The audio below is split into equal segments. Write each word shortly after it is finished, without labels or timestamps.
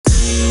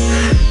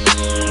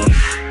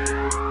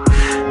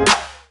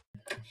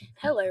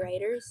Hello,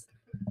 Raiders.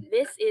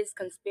 This is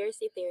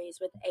Conspiracy Theories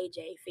with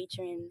AJ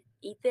featuring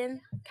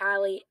Ethan,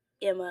 Kylie,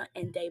 Emma,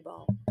 and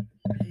Dayball.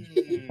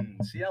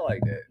 See, I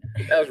like that.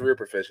 That was real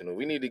professional.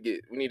 We need to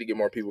get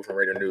more people from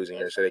Raider News in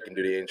here so they can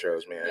do the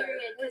intros, man.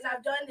 Because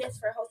I've done this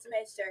for a whole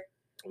semester.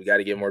 We got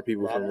to get more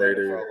people from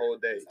Raider for a whole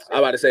day. I'm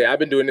about to say I've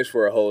been doing this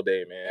for a whole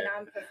day, man. And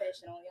I'm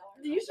professional,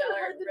 y'all. You should have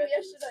heard them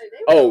yesterday. They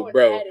were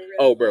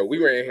Oh, bro, we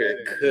were in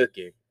here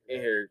cooking.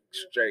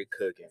 Straight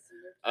cooking.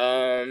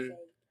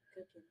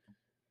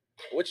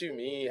 What you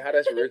mean? How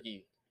that's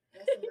rookie?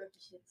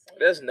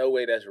 There's no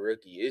way that's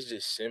rookie. It's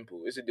just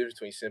simple. It's a difference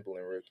between simple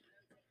and rookie.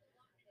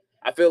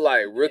 I feel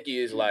like rookie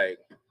is like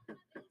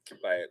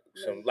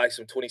some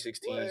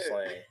 2016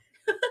 slang.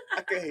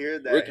 I can hear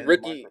that.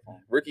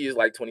 Rookie is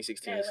like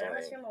 2016 When slang. I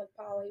was filming with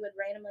Paul, he would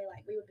randomly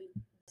we would be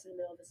in the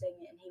middle of a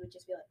segment, and he would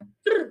just be like,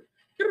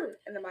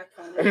 and the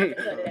microphone would have to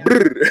cut it out.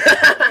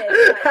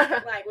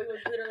 And, we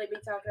would literally be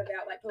talking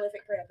about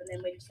prolific prep, and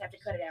then we just have to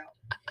cut it out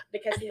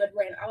because he would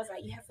random. I was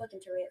like, you have fucking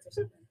Tourette's or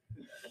something.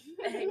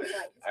 And he was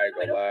like, I ain't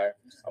gonna lie,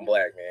 I'm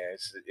black, man.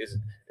 It's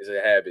a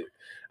habit.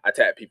 I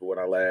tap people when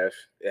I laugh.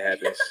 It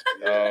happens.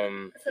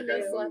 It's a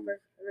knee slapper,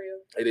 for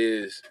real. It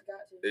is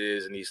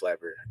a knee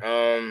slapper.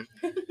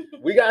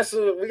 We got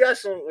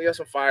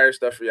some fire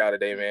stuff for y'all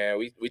today, man.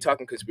 We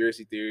talking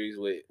conspiracy theories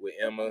with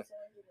Emma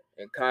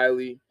and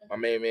Kylie. My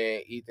main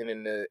man Ethan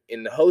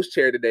in the host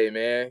chair today,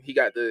 man. He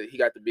got the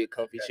big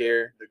comfy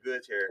chair, the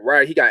good chair.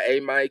 Right. He got a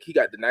mic. He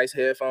got the nice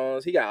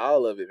headphones. He got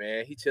all of it,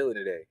 man. He chilling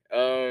today.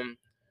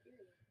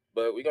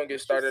 But we're gonna get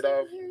started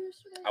off.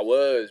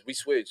 We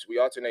switch. We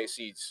alternate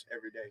seats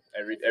every day.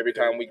 Every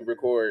time we can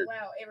record.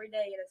 Wow, every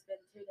day it's been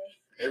 2 days.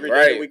 Every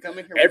day we come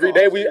in here. Every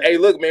day hey,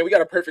 look, man, we got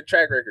a perfect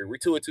track record. We're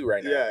 2-2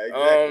 right now. Yeah,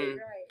 exactly.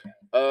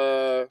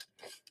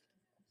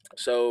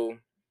 So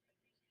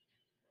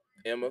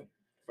Emma,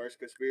 first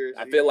conspiracy.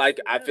 I feel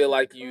like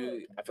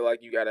you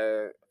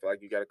gotta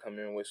come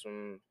in with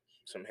some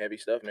heavy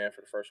stuff, man, for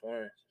the first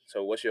one.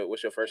 So what's your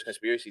first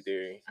conspiracy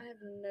theory? I have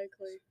no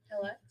clue.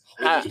 Hello.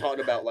 We just talked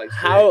about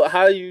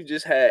how you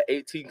just had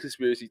 18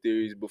 conspiracy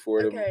theories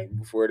before the Which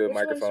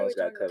microphones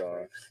got cut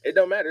on. First? It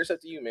don't matter. It's up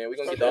to you, man. We're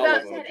gonna get to all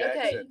of them.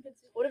 Okay.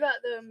 What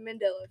about the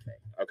Mandela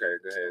effect? Okay,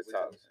 go ahead.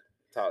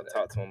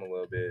 Talk to him a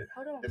little bit.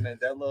 Hold on. The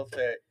Mandela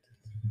effect.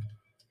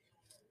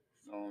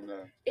 I don't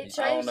know. It's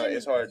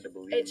hard to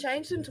believe. It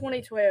changed in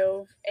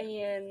 2012,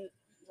 and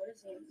what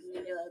is the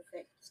Mandela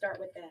effect? Start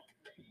with that.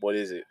 What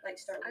is it? I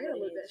gotta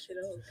look that shit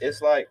up.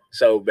 It's like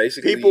so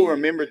basically people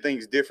remember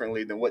things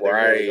differently than what they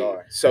really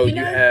are. So you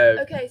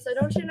have so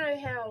don't you know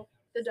how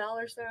the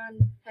dollar sign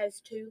has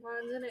 2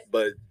 lines in it?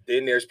 But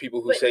then there's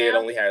people who say it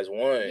only has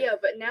one. Yeah,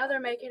 but now they're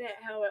making it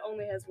how it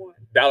only has 1.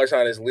 Dollar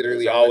sign has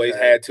literally always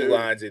had 2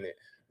 lines in it.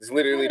 It's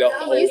literally the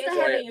whole used to have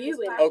point. a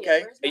U in it.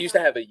 Okay. It used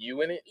to have a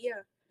U in it?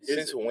 Yeah.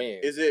 Since when?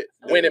 Is it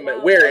when in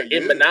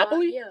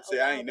Monopoly? Yeah. See,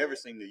 I ain't never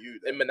seen the U.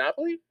 In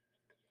Monopoly?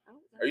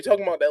 Are you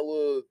talking about that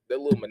little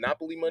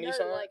Monopoly money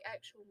sign? Like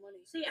actual money.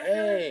 See, I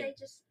feel like they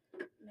just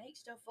make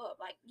stuff up.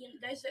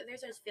 There's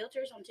those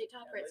filters on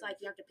TikTok where it's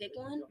you have to pick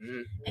one,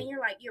 and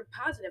you're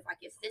positive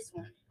it's this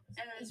one,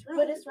 and it's wrong.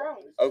 But it's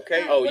wrong.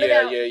 Okay. Oh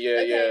yeah.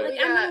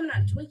 I'm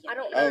not tweaking. I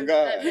don't know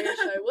that bear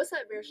show. What's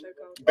that bear show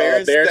called?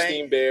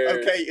 Berenstain Bears.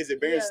 Okay, is it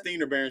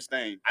Berenstain or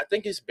Berenstain? I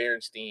think it's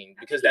Berenstain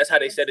because that's how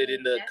they said it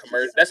in the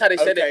commercial. That's how they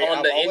said it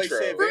on the intro.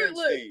 Fruit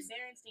Loops.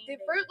 The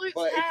Fruit Loops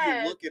But if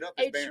had you look it up,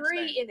 a it's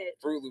tree in it.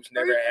 Fruit Loops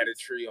never had a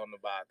tree on the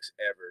box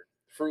ever.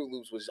 Fruit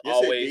Loops was Yes,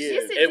 always. it did.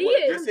 Yes, it did.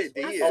 Yes, it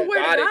did. I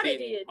swear to God, it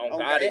did. On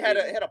God, it had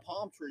a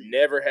palm tree.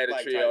 Never had a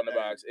like, tree type on the thing.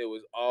 box. It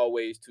was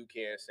always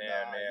Toucan Sam,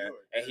 Nah, man. you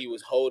were- And he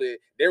was holding.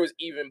 There was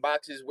even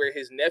boxes where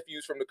his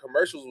nephews from the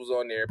commercials was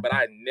on there, but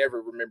I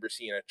never remember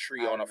seeing a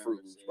tree on a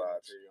Fruit Loops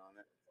box.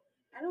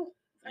 I don't.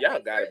 Y'all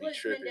gotta be Fruit Loops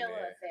tripping, Mandela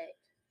man. effect.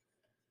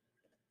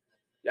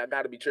 Y'all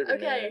gotta be tripping,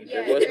 Okay, man.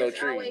 Yeah, There was no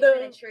there's always tree.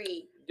 been a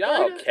tree.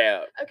 Y'all Fruit of-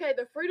 cap. Okay,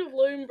 the Fruit of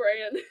Loom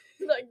brand,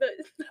 like the.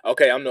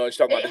 Okay, I'm not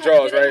talking about the It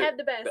drawers, didn't right? have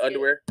the basket. The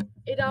underwear.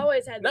 It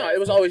always had. No, basket. it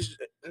was always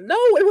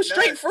it was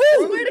straight fruit.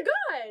 I swear to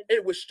God.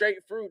 It was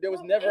straight fruit. There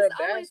was No, never a it's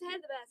always basket.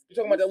 had the basket. You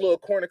talking about that little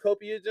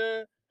cornucopia,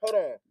 John? Hold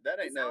on. That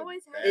ain't It's no.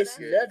 always had It's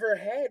basket. never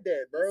had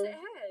that, bro. Yes, it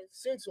has.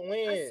 Since I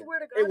when? swear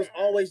to God, It was has.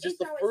 always just It's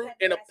the always fruit had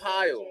in a basket,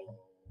 pile, AJ.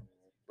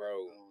 bro. I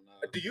don't know.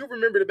 Do you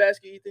remember the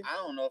basket, Ethan? I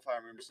don't know if I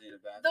remember seeing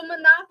it back. The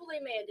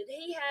Monopoly man, did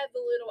he have the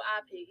little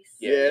eyepiece?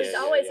 Yes. He's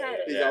always had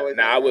it. He's always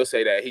Nah, had I will it.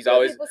 say that he's Some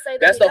always. people say that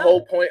That's he the whole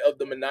don't. point of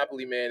the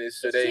Monopoly man is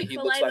so Is that he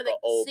Chick-fil-A looks like with an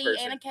old C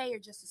person. and a K or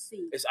just a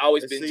C? It's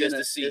always It's been C just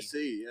and a C. It's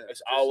C, yeah. It's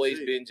Just a always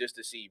C. been just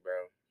a C, bro.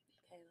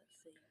 Okay,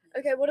 let's see.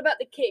 Okay, what about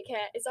the Kit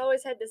Kat? It's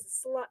always had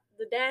this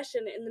the dash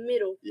in it in the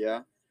middle,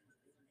 Yeah.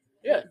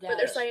 Yeah. but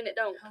they're saying it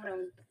don't. Hold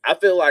on. I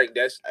feel like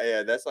that's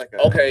Yeah, that's like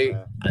a okay.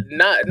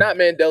 Not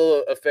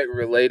Mandela effect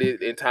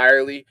related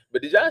entirely,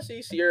 but did y'all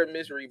see Sierra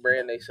Mist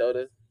rebrand they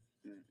soda?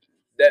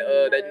 That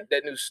No.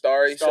 that new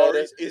Starry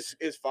soda.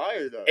 It's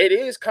fire though. It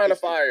is kind of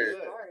It's fire.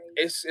 good.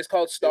 It's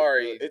called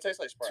Starry. It tastes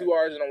like Sprite. 2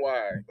 R's and a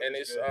Y, But and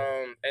it's it's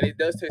good. and it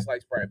does taste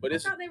like Sprite, but I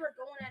it's thought they were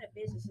going out of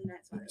business, and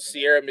that's why.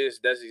 Sierra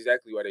Mist. That's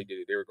exactly why they did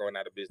it. They were going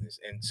out of business,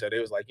 and so they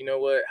was like, you know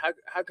what?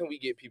 How can we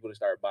get people to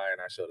start buying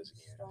our sodas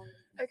again?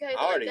 Okay,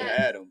 I already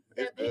had them.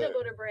 It's that peanut good.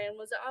 butter brand,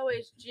 was it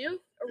always Jif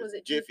or was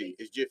it Jiffy?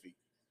 It's Jiffy.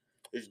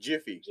 It's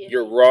Jiffy.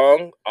 You're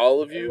wrong,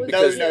 all of It you. was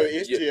Because No,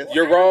 it's Jif.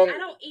 You're wrong. I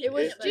don't eat It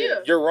was It's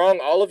Jif. You're wrong,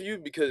 all of you,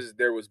 because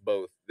there was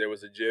both. There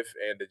was a Jif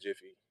and a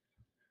Jiffy.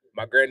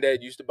 My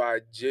granddad used to buy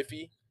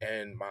Jiffy,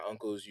 and my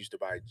uncles used to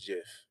buy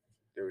Jif.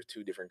 There was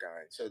 2 different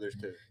kinds. So there's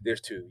 2. There's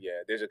 2,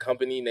 yeah. There's a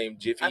company named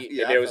Jiffy,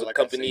 Yeah, and there I was feel a like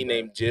I've company seen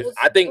named both. Jif. Was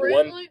I think Fruit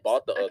one Loops-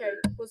 bought the okay,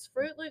 other. was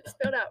Fruit Loops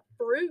spelled out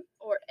fruit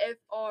or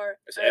FR?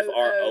 It's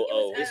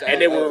FROO, It's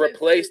and they were O-O.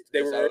 replaced. They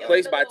It's were O-O.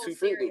 replaced by The 2 little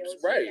Fruit Loops,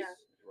 cereals, right? yeah.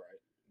 Right.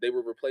 They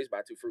were replaced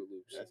by 2 Fruit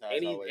Loops. That's how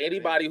it's always been.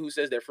 Anybody who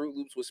says that Fruit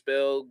Loops was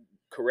spelled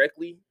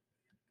correctly,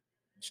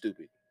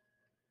 stupid.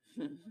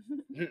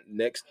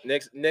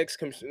 Next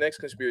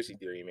conspiracy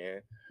theory,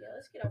 man. Yeah,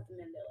 let's get off the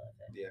Mandela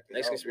effect. Yeah. 'cause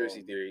Next y'all conspiracy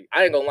wrong. theory.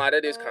 I ain't gonna lie,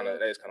 that is kind of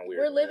weird.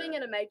 We're living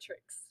in a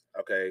matrix.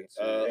 Okay.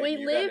 So, we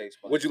you gotta live-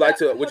 explain. Would you like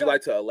to Hold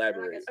on.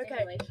 elaborate? Like a Okay.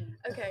 simulation.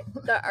 Okay,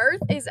 the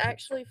Earth is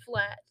actually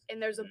flat,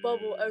 and there's a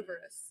bubble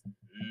over us.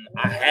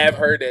 I have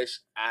heard that.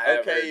 I have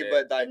Okay, heard that.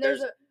 but like And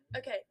there's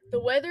the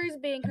weather is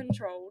being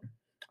controlled.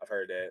 I've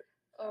heard that.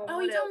 Oh,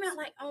 What you talking else? about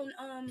like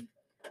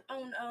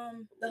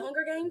on the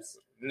Hunger Games?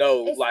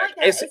 No, It's like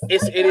that. it's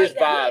like it is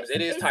that. vibes.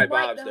 It is It's type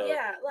like vibes though.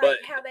 Yeah, like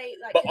But- how they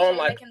like but on, control,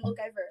 like- they can look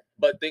over.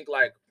 But think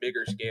like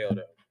bigger scale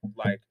though.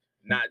 Like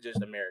not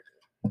just America.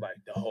 Like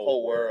the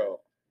whole world.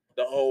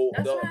 The whole.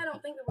 That's why I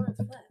don't think the world's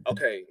flat.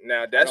 Okay,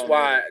 now that's don't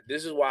why. know.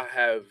 This is why I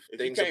have If you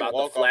things can't about the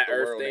walk off flat the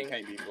Earth world, it thing.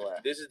 can't be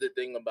flat. This is the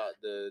thing about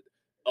the.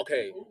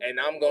 Okay, and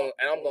I'm going.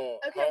 Okay,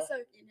 huh? so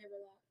It never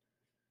lies.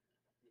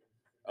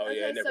 Oh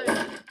yeah, okay, it never.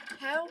 so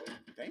how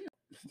Damn.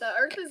 the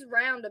Earth is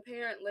round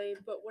apparently,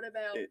 but what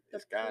about the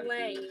It's gotta be.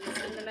 planes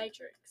in the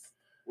Matrix?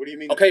 What do you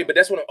mean? Okay, but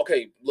that's what.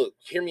 Okay, look,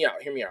 hear me out,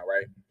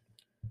 right?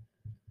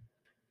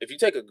 If you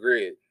take a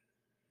grid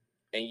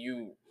and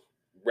you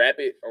wrap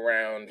it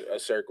around a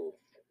circle,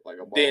 like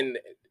a ball. then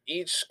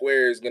each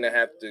square is gonna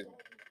have to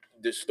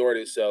distort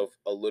itself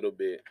a little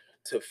bit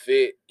to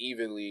fit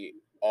evenly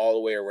all the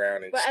way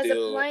around and But as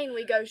still a plane,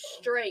 we go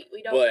straight.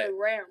 We don't but- go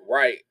round.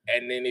 right.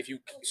 And then if you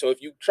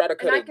try to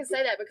cut And I a- can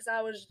say that because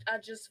I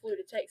just flew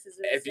to Texas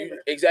in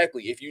December.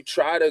 if you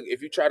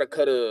try to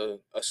cut a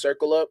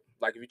circle up,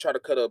 like if you try to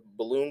cut a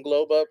balloon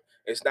globe up,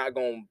 it's not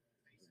gonna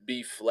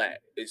be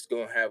flat. It's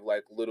gonna have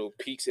like little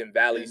peaks and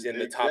valleys in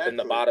the top and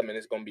the Exactly. bottom, and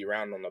it's gonna be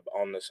round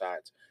on the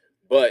sides.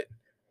 But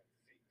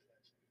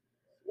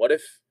what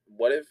if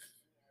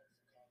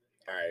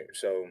all right,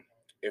 so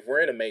if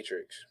we're in a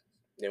matrix,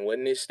 then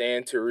wouldn't it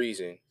stand to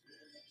reason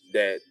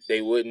that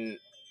they wouldn't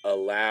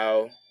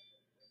allow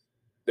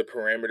the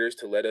parameters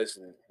to let us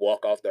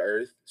walk off the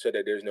earth so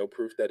that there's no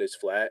proof that it's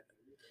flat?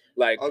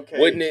 Like, Okay.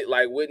 wouldn't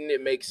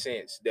it make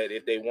sense that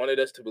if they wanted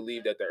us to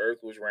believe that the earth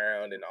was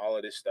round and all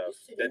of this stuff,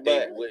 that they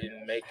But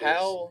wouldn't make us?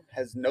 How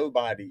has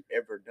nobody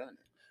ever done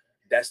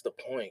it? That's the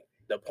point.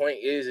 The point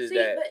is See,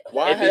 that but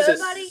why if has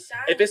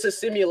it's a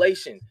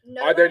simulation,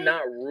 are there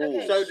not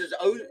rules? So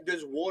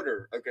does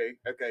water? Okay.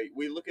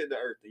 We look at the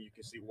earth and you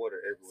can see water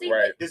everywhere. See,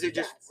 Right. Does it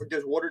just yes.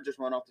 does water just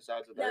run off the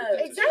sides of the No, earth?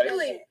 into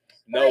exactly. space?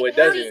 No, Like, it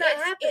how doesn't. does that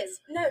happen?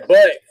 No,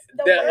 But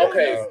the that- world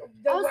okay. is,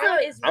 the Also, world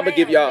is I'ma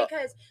give round y'all-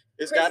 because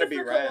It's got to be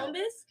Christopher round.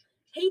 Columbus,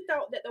 he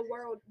thought that the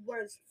world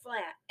was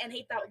flat, and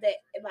he thought that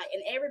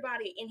and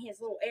everybody in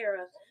his little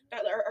era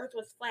thought the earth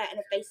was flat, and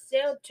if they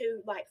sailed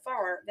too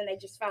far, then they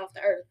just fall off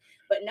the earth.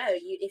 But no,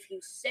 if you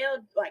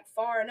sailed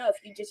far enough,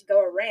 you just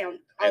go around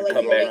all And the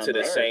come way back around to the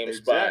earth. same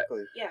spot.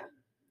 Exactly. Yeah.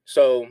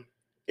 So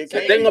It the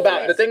can't thing be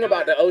about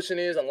flat. the ocean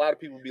is a lot of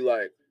people be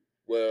like,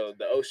 well,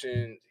 the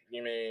ocean,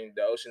 you mean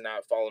the ocean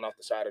not falling off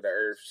the side of the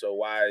earth, so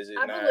why is it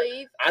I not?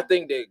 believe. I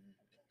think that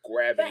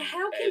gravity But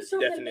how can is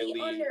something definitely be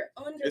under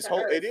It's the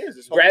earth? it is.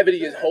 It's holding gravity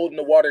it is down. holding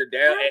the water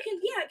down. How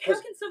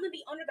can something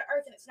be under the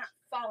earth and it's not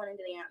falling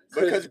into the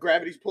atmosphere? because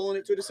gravity's pulling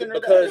it to the center.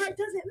 Because- of That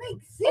doesn't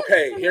make sense.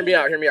 Okay, to hear me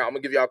out. I'm gonna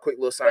give y'all a quick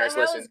little But science how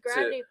lesson. is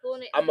gravity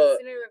pulling it I'm in a- the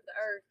center of the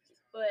Earth?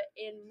 But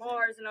in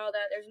Mars and all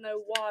that, there's no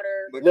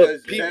water.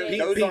 Because Pete,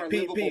 those Pete, aren't Pete,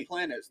 livable Pete,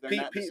 planets. They're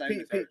Pete, not the Pete, same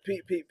Pete, as Pete, Earth.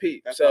 Pete, Pete,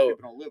 Pete. That's why So,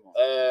 people don't live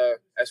on.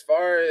 as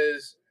far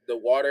as the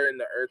water in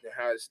the earth and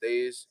how it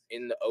stays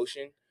in the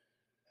ocean,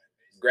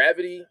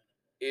 gravity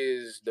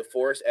is the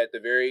force at the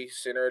very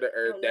center of the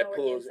earth Oh, that now we're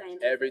pulls getting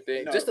scientific.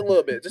 everything. No. Just a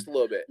little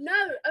bit.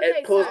 No, okay,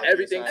 It pulls so,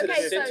 everything to Okay,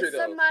 the so center, though.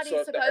 somebody So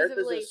if the earth is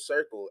supposedly- a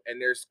circle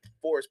and there's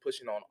force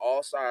pushing on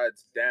all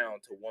sides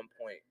down to one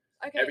point,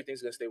 okay,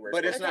 everything's gonna stay where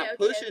But it's it's supposed not to.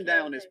 pushing okay,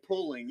 down; okay. it's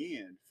pulling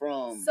in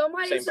from.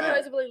 somebody Same vibe.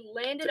 supposedly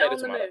landed Tomato, on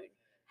the tomato. moon.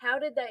 How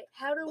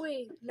do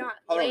we not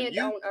Hold on, land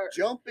you on Earth?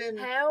 jumping.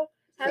 How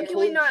can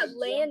we not conclusions.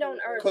 land on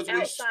Earth 'Cause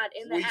outside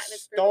in the we atmosphere?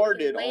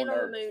 started but we can land on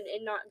on the moon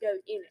and not go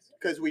in it.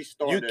 Because we You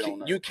started on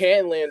can, Earth. you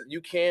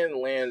can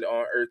land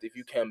on Earth if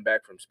you come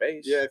back from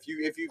space. Yeah, if you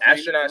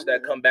Astronauts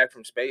that come back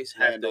from space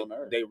have Land to on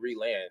Earth. they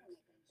re-land.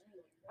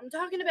 I'm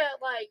talking about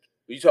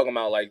You talking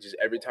about like just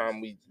every time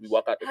we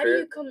walk out the how do you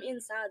crib? come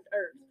inside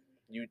Earth?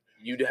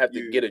 you'd have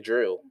to get a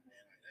drill.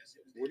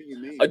 What do you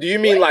mean? Do you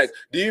mean like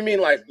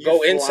You go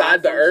fly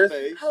inside the from Earth,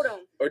 space. Hold on.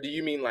 or do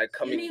you mean like You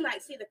coming? mean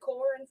like see the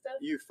core and stuff?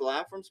 You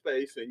fly from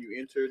space and you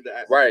enter the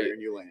atmosphere Right.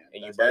 and you land.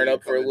 And you That's how burn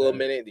up for a come little to-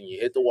 minute, then you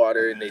hit the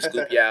water and they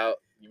scoop you out.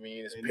 You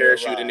mean it's a And you're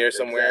parachute in there alive,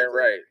 somewhere, exactly.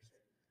 right?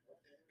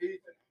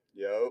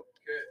 Yo,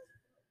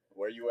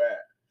 where you at?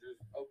 Just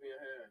open your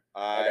hand.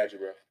 I got you,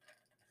 bro.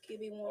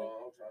 QB1.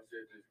 I'm trying to say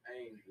this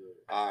aim good.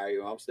 All right,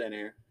 well, I'm standing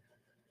here.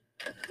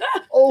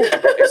 Oh,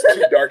 it's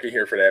too dark in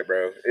here for that,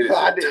 bro. It is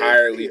I didn't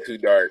entirely see it. too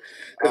dark.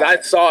 Because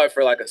I saw it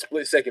for like a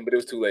split second, but it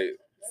was too late.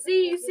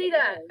 See, you see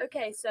that?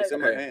 Okay, so It's in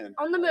my Okay. hand.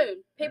 on the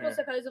moon, people Mhm.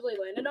 supposedly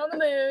landed on the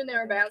moon. They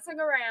were bouncing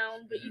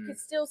around, but you Mhm. could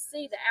still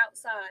see the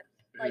outside,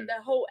 like Mhm.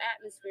 the whole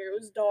atmosphere. It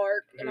was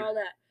dark and Mhm. all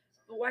that.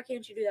 But why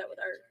can't you do that with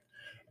Earth?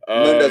 The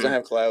moon doesn't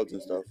have clouds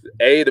and stuff.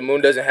 The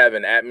moon doesn't have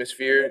an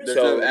atmosphere, There's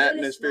so no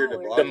atmosphere to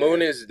block the it.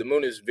 moon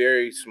is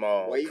very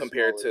small Way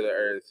compared to smaller the than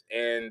Earth,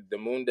 and the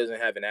moon doesn't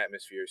have an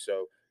atmosphere.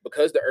 So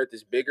because the Earth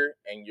is bigger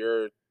and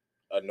you're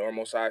a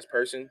normal sized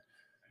person,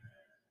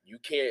 you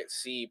can't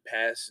see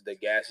past the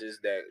gases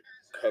that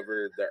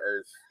cover the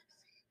Earth,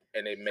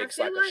 and it makes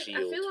I like feel a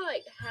shield. I feel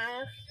like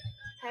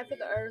half of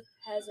the Earth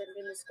hasn't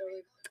been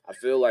discovered, I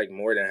feel like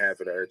more than half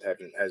of the Earth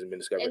hasn't been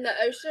discovered. and the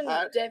ocean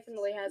I-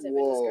 definitely hasn't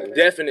Whoa. been discovered.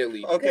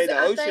 Definitely, Okay, the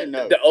I ocean, think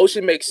no. the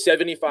ocean makes But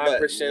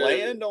 75%.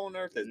 land on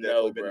Earth has No,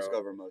 definitely been bro.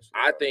 discovered most of the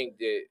I time. think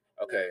that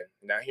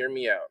now hear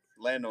me out.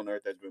 Land on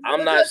Earth has been.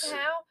 I'm not Because s-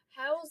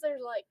 how is there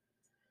like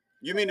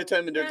You mean to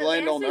tell me there's Now,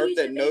 land on NASA Earth used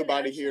to that be in the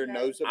nobody ocean, here though.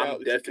 knows about? I'm that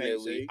you can't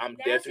definitely see? NASA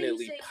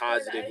definitely used to explore the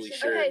positively ocean.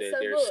 sure Okay, that so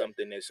there's look.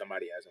 something that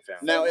somebody hasn't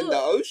found. Now in the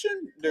look,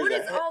 ocean, there's what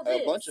is all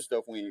a bunch this? of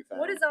stuff we ain't found.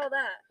 what is all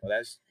that? Well,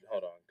 that's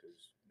hold on, because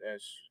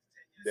that's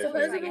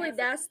definitely Supposedly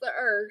that's the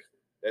Earth.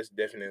 that's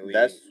definitely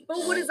That's But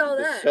what is all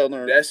the that?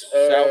 Southern, That's,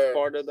 south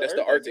part of the that's Earth,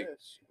 the I Arctic.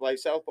 guess. Like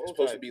South Pole. it's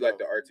supposed to type be like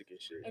the stuff. Arctic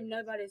and shit. And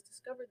nobody's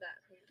discovered that.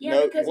 Yeah,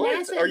 No, because what?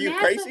 NASA, Are you NASA,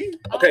 crazy?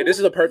 Okay, this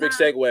is a perfect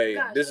my segue.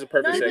 gosh. This is a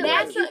perfect No, but segue.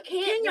 NASA Can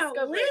can't y'all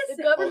discover it. The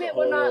listen? government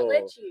will not Hold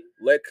let on. you.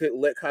 Let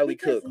Kylie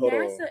because cook. Hold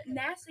on.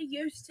 NASA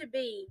used to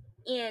be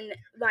in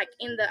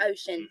the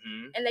ocean,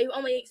 Mm-hmm, and they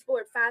only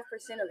explored 5%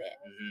 of it.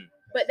 mm-hmm.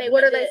 But they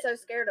What are went they to- so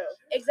scared of?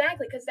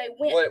 Exactly, because they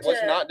went. What's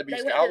to, not to be they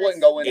scared? went I to the-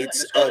 wouldn't go into they went the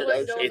It's to a the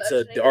Wouldn't go ocean. in the it's a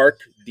ocean either. dark,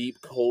 deep,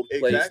 cold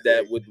place Exactly.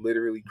 that would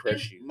literally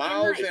crush you.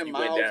 Miles like, and you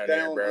went miles down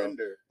there, bro.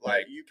 under.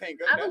 Like, You can't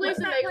go I down believe What's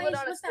there. the that Megalodon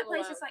place? is What's that still place?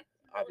 alive. It's like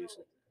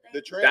Obviously.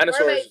 The trench.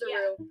 Dinosaurs. Mermaids are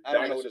real. I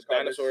don't know what it's called.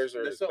 Dinosaurs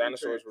There's are something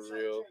dinosaurs trench. were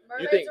real. Mermaids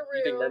are You think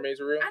real. mermaids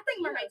are real? I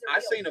think mermaids are I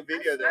real. seen a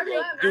video that I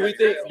looked think- Do we I've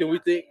think seen do we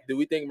it. think do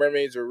we think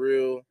mermaids are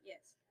real? Yes.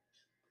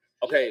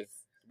 Okay, Yes.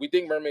 we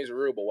think mermaids are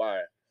real, but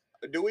why?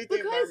 Do we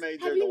think Because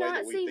mermaids have are the you way not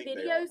that we seen think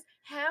videos?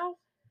 How?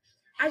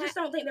 I just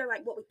don't think they're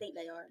like what we think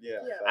they are. they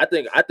are? Yeah. I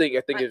think Like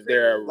if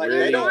they're really- Like really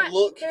they don't not-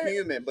 look they're-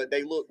 human, but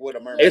they look what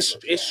a mermaid. it's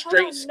looks it's like.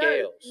 Hold on, straight no,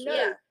 scales. No,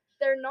 Yeah.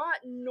 they're not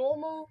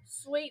normal,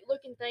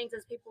 sweet-looking things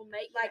as people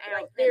make them Like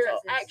out. They're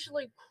princesses.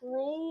 actually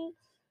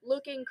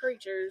cruel-looking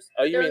creatures.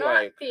 Oh, you they're mean not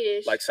like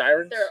fish.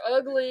 sirens? They're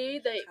ugly.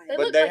 They But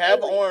look they like have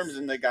aliens. arms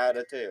and they got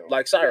a tail.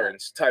 Like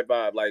sirens type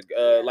vibe, like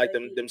like they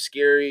them do.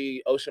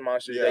 scary ocean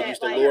monsters Yeah. that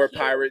used to Like lure cute.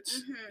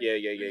 pirates. Mhm.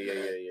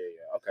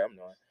 Yeah. Okay, I'm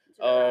knowing.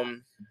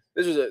 Um,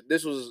 This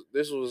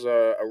was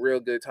a real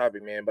good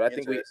topic, man. But I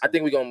think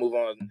we're gonna move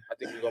on. I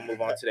think we're gonna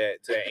move on to that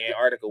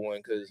Antarctica one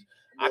because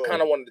I Whoa.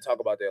 kind of wanted to talk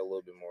about that a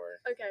little bit more.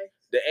 Okay.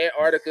 The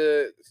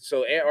Antarctica.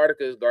 So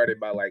Antarctica is guarded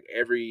by like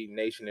every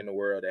nation in the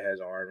world that has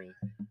an army.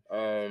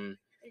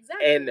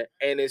 Exactly.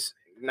 And it's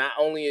not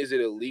only is it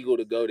illegal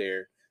to go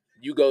there,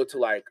 you go to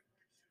like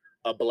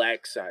a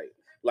black site,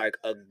 like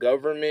a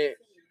government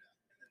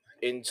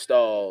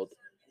installed.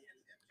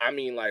 I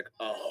mean, like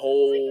a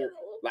whole,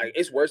 like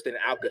it's worse than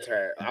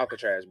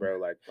Alcatraz, bro.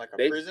 Like Like a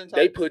they prison type.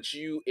 they put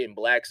you in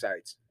black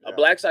sites. A Yeah.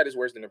 black site is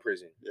worse than a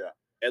prison. Yeah.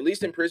 At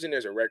least in prison,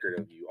 there's a record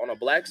of you. On a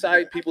black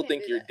site, I people can't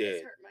think do you're that.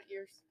 It's dead. hurting my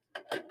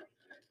ears.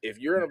 If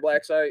you're in a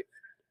black site,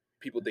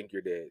 people think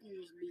you're dead.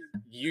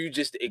 You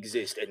just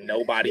exist and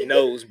nobody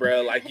knows,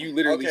 bro. Like you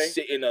literally Okay.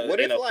 sit in a What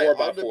if like 4x4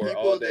 all the all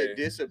people day. that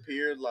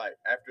disappeared, like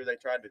after they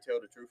tried to tell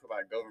the truth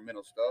about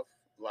governmental stuff,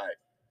 like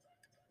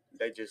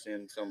they just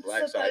in some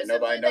black site,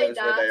 nobody knows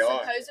where they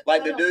are.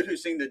 Like the dude who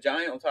seen the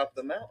giant on top of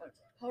the mountain.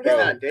 Hold He's on.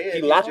 not dead. He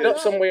he's locked up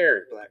just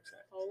somewhere. Black site.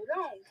 Hold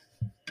on.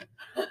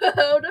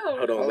 Hold on.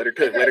 Hold on, let her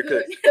cook. Let her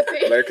cook. The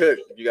pe- Let her cook.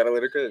 You gotta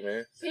let her cook,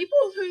 man. People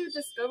who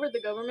discovered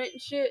the government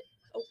and shit.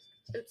 Oh,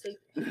 oopsie.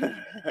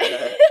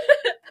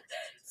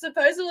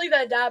 Supposedly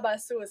they die by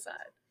suicide,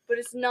 but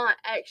it's not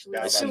actually Die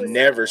by It's suicide.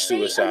 never See, a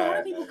lot suicide.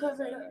 of people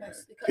cover it up.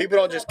 People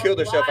don't just kill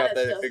themselves out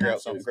after they figure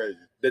out something crazy.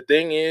 The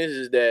thing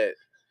is that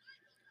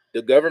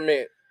the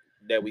government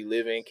that we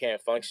live in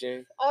can't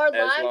function. Our As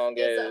life long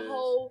is as- a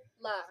whole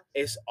lie.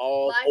 It's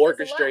all Life is a lie.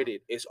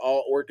 orchestrated. It's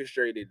all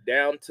orchestrated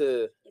down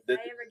to If the.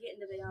 I ever get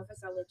into the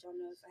office, I'll let y'all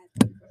know if I have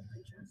to control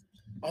something.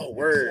 Oh,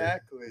 word.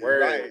 Exactly. Word.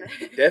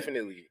 Right.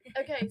 Definitely.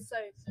 Okay, so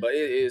But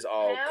it is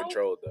all How?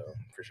 controlled though,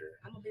 for sure.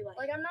 I'm gonna be like,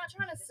 like I'm not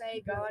trying to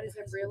say God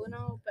isn't real and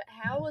all, but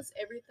how is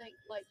everything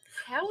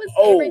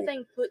Oh.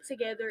 everything put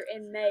together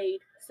and made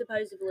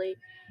supposedly,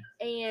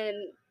 and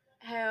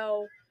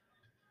how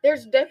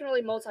there's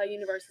definitely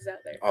multi-universes out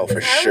there. Oh, for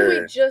 'Cause how are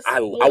sure. we just I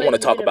one want to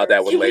talk about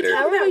that one universe? later.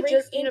 How are we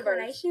just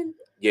incarnation?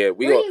 Yeah,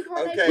 we go.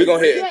 Reincarnation. We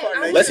gonna hit.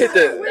 Reincarnation. Let's hit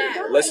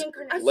the. Let's-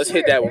 Let's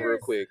hit that one real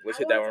quick. Let's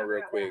hit that one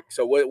real quick.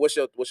 So what's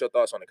your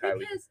thoughts on it,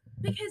 Kylie?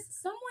 Because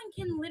someone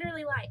can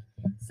literally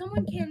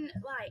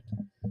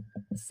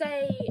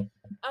say,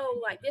 oh,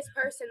 like this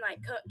person like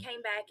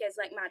came back as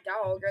like my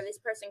dog, or this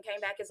person came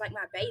back as like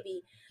my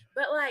baby,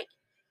 but like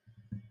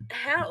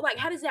how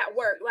does that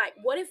work? Like,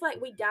 what if like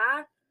we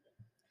die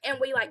and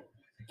we like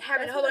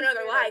have a whole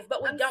another life,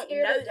 but we don't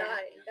know that?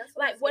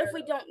 Like, what if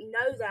we don't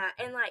know that,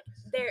 and like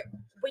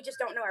we just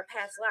don't know our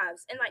past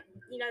lives, and like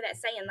that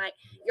saying, like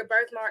your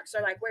birthmarks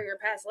are like where your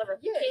past lover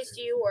kissed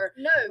you, or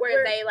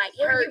where they like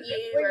hurt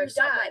you, or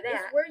something like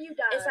that. It's where you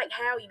died. It's like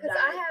how you died. Because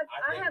I have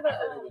I heard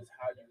it was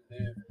how you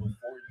lived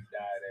before you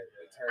died at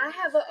eternity. I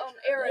have a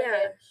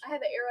arrowhead. Yeah. I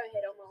have an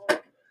arrowhead on my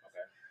arm.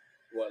 Okay.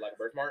 What, like a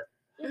birthmark?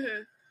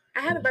 Mm-hmm. I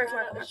have a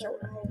birthmark on my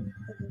shoulder.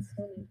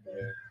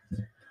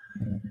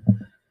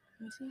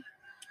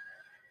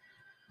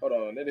 Hold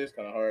on, that is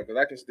kind of hard because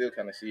I can still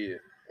kind of see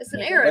it. It's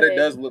an arrowhead. But it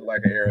does look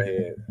like an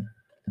arrowhead.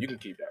 You can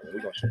keep that one.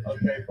 We're gonna share.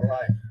 Okay, but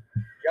like,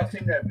 y'all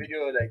seen that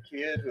video of that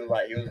kid who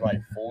like he was like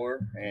 4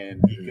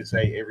 and he could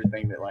say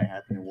everything that like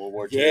happened in World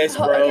War II? Yes,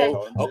 Oh,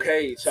 bro. okay.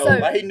 Okay, so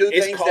Like he knew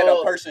it's things that a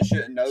called- person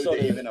shouldn't know so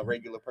that the- even a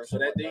regular person.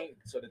 So that would know. thing,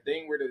 the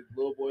thing where the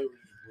little boy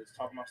was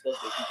talking about stuff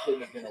that he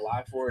couldn't have been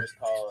alive for is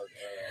called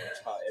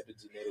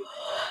epigenetic.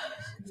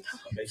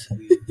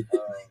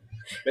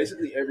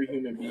 Basically, every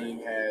human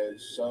being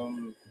has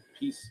some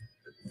piece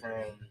from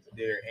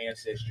their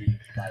ancestry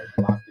like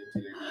locked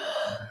into their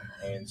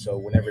DNA, and so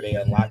whenever they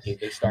unlock it,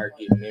 they start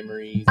getting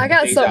memories. I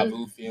got deja something.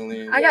 vu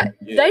feelings. I got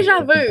Yeah.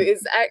 deja vu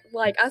is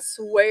like I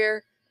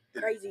swear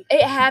Crazy.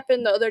 it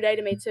happened the other day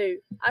to me too.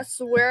 I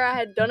swear I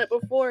had done it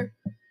before,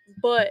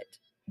 but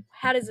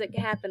how does it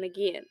happen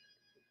again?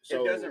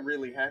 So it doesn't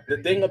really happen.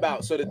 the thing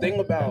about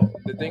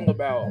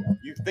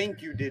you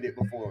think you did it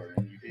before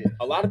and you did.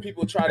 a lot of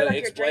people try Or to like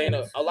your explain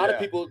dreams. a lot of Yeah.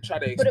 people try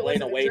to But it explain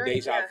wasn't a away dream,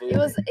 deja yeah. vu.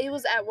 It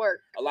was at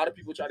work. A lot of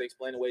people try to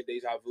explain away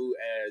deja vu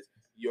as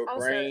your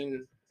Also-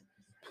 brain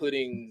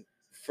putting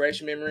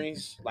fresh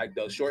memories, like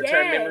the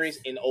short-term Yes. memories,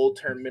 in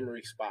old-term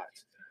memory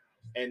spots,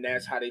 and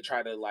that's how they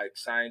try to like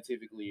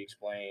scientifically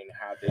explain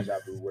how deja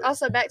vu works.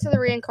 Also, back to the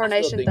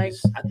reincarnation thing.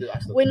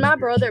 When my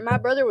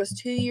brother was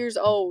 2 years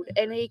old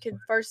and he could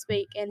first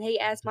speak, and he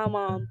asked my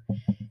mom,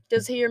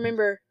 does he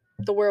remember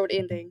the world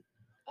ending?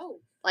 Oh.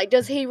 Like,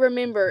 does he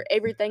remember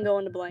everything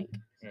going to blank?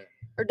 Hmm.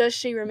 Or does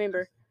she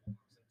remember?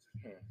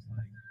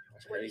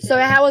 That's crazy. So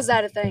how is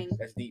that a thing?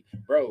 That's deep,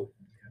 bro.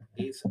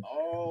 It's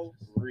all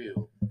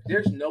real.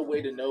 There's no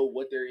way to know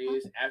what there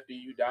is after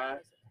you die,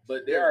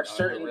 but there are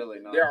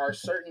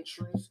certain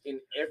truths in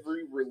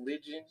every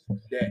religion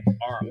that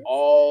are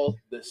all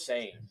the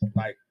same.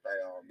 Like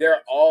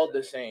they're all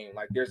the same.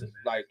 Like there's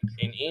like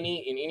in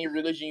any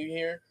religion you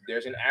hear,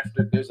 there's a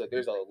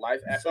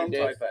life after Some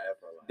death. type of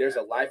afterlife. There's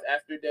a life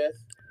after death.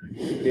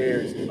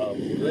 There's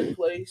a good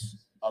place,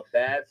 a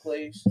bad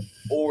place,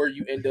 or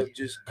you end up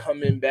just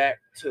coming back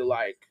to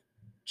like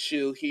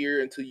chill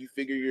here until you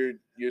figure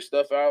your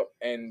stuff out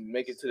and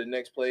make it to the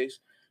next place.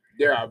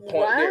 There are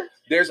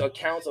there's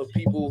accounts of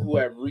people who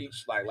have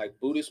reached like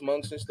Buddhist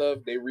monks and stuff.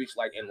 They reach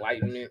like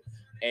enlightenment,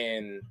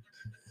 and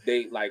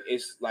they like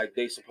it's like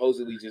they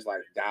supposedly just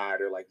like died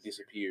or like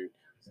disappeared.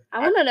 I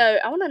want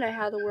to know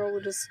how the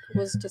world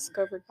was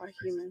discovered by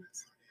humans.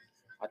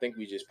 I think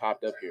we just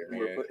popped up here, We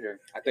were man. put here.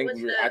 I think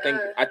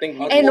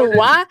we And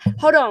why?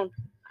 Hold on.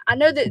 I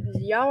know that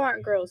y'all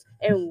aren't girls.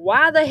 And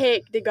why the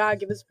heck did God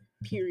give us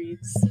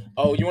periods?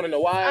 Oh, you want to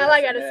know why? All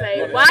I gotta Yeah, say,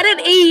 you why wanna-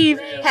 did Eve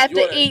have You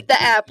to wanna- eat the You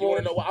apple? want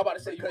to know why? I'm about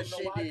to say Because you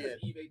she wanna know why? did.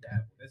 'Cause Eve ate the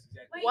apple. That's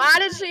exactly. Why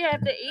did she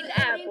have to eat the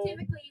apple?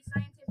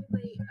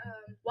 Scientifically,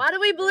 Why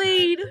do we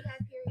bleed? we have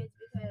periods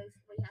because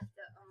we have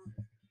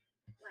to,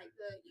 like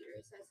the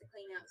uterus has to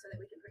clean out so that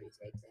we can produce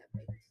eggs to have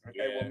babies. Okay,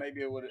 Yeah. well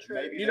maybe it would have. True.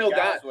 Maybe You the know,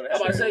 guys God- would I'm about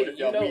to have say, if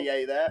y'all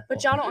ate that.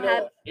 But y'all don't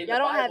have in y'all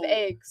the don't have Bible-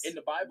 eggs. In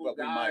the Bible, But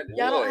we God, might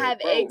Y'all don't would. have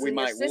Bro, eggs we in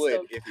your might system. would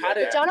if you How had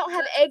did- that. Y'all don't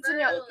have eggs in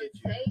y'all.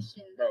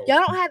 Bro.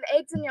 Y'all don't have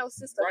eggs in your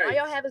system. All Right.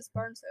 y'all have is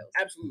sperm cells.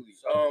 Absolutely.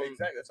 So,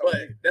 exactly. That's all But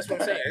we need. that's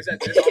what I'm saying.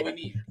 Exactly. That's all we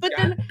need. But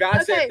God, then- God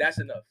okay. said that's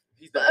enough.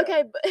 He's done. But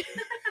okay, but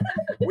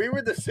We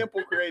were the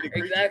simple created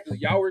creatures. Exactly.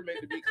 Y'all were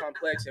meant to be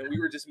complex, and we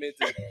were just meant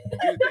to do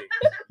things.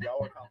 Y'all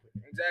were complex.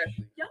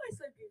 Exactly. Y'all are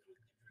so goofy.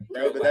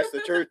 Bro, But that's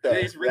the truth, though.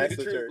 It's really That's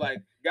the the truth. truth. Like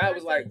God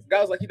was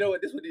like, you know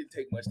what? This one didn't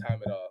take much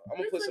time at all. I'm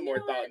gonna This put one, some you more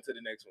know thought what? into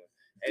the next one.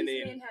 And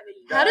These then men have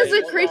it How does easy.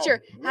 a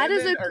creature- how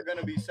does Women a- are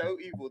gonna be so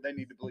evil they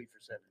need to bleed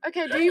for 7.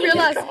 okay, do That's you what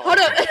realize? they call Hold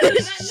up.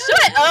 it.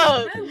 Shut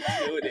up.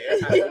 No way.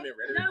 That's how women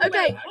read it. No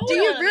Okay, way. Hold do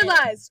you on.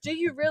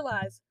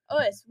 realize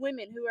us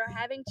women who are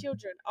having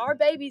children, our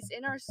babies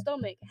in our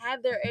stomach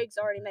have their eggs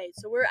already made,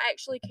 so we're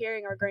actually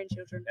carrying our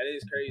grandchildren. That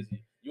is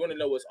crazy. You want to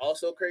know what's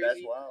also crazy?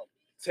 That's wild.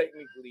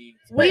 Technically,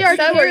 We are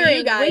so are you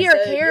carrying, guys, we are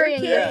though.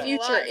 carrying You're the kidding.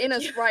 future in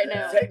us right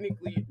now.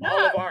 technically, all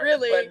Not of our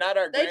really. But not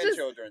our They just-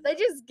 grandchildren. They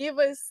just give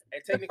us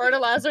and the technically,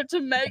 fertilizer to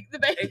make the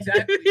baby.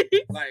 exactly.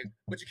 Like,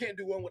 but you can't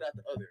do one without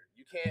the other.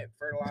 You can't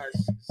fertilize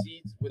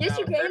seeds Yes, without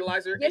you a can.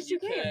 fertilizer. Yes, and you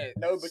you can. can't.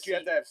 No, but you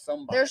have to have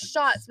somebody. There's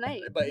shots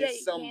made. But Yeah,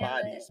 it's you can,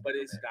 somebody. But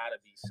it's gotta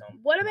be something.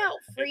 What about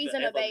Like,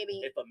 freezing a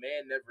baby? If a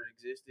man never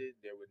existed,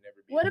 there would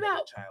never be What another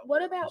about child.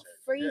 what about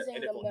freezing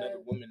And if them another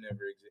though? woman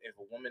if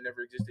a woman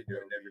never existed, there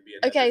would never be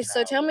another Okay, child.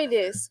 so tell me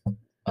this.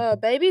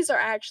 Babies are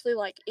actually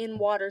like in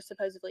water,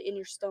 supposedly in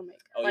your stomach,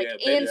 Oh, like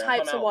yeah, in babies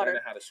types come of out water.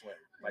 learning how to swim.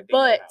 Like, they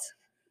know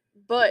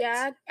But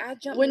how. Yeah, I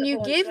jumped when in the you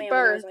pool and give swam when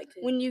I was birth, like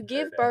 2. when you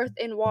give that. birth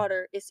in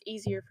water, it's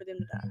easier for them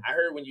to die. I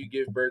heard when you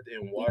give birth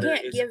in water,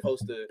 can't it's give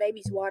supposed to.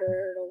 babies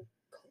water, it'll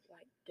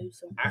like do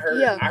something. I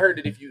heard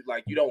that if you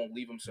like, you don't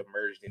leave them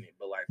submerged in it,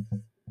 but like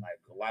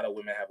a lot of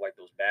women have like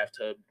those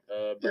bathtub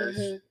births,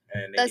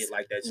 and they get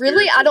like that.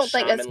 Really, I don't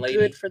think shaman that's lady.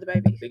 good for the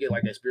baby. They get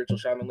like that spiritual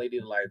shaman lady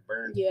to like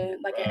burn,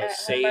 like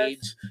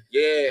sage,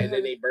 and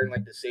then they burn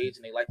like the sage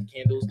and they light the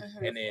candles,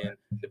 and then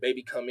the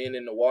baby come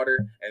in the water,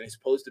 and it's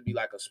supposed to be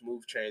like a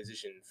smooth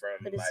transition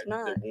from like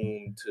the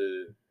womb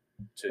to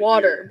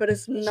water, here. but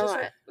it's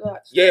not.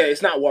 Yeah,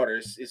 it's not water.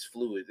 It's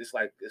fluid. It's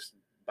like it's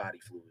body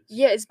fluids.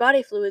 Yeah, it's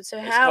body fluids. So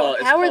how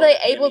are they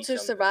able to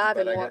survive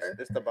in water?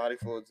 It's the body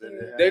fluids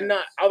that they're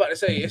not. I'm about to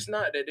say it's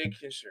not that they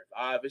can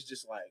survive. It's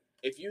just like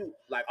if you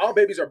like all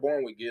babies are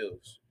born with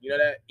gills. You know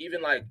that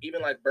even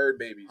like bird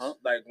babies,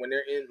 like when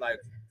they're in like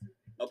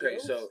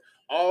gills? So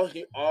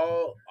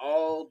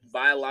all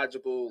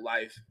biological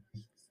life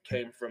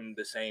came from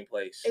the same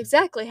place.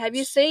 Exactly. Have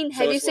you seen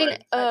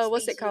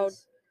what's it called?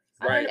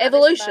 Right.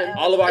 Evolution.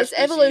 All of our it's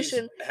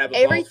evolution. Have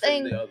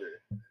everything. From the other.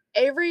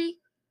 Every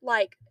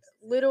like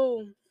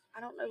little, I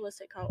don't know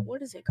what's it called.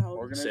 What is it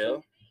called?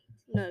 Cell?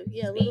 No,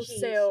 yeah, little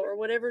cell or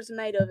whatever's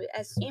made of it.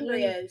 As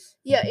embryos.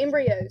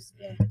 Embryos.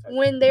 Yeah.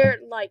 When they're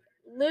like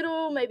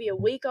little, maybe a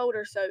week old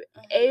or so,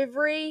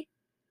 every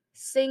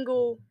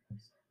single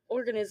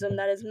organism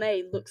that is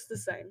made looks the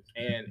same.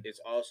 And it's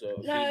also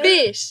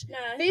fish.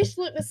 Fish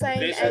look the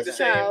same as a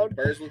child.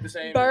 Birds look the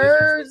same.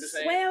 Birds. Look the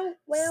same.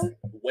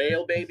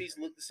 Whale babies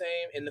look the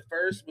same within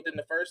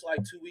the first like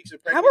 2 weeks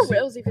of pregnancy. How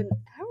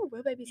are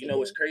whale babies? You know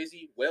what's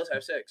crazy? Whales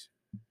have sex.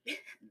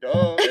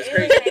 Duh. That's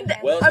crazy.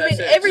 Whales have sex.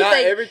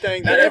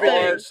 Everything. Not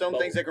everything. Some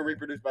things that can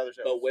reproduce by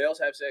themselves. But whales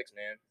have sex,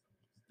 man.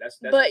 That's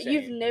but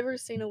you've never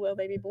seen a whale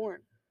baby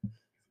born.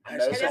 I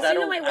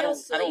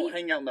don't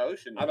hang out in the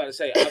ocean. I'm about to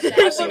say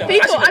I've seen a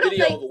video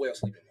of a whale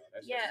sleeping.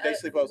 They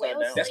sleep upside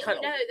down. That's kind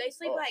of they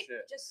sleep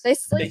just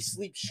they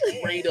sleep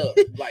straight up.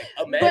 Like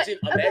imagine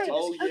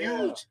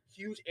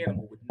huge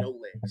animal with no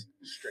legs,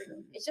 straight up.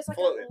 It's just like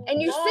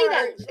and you see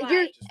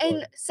that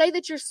and say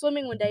that you're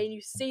swimming one day and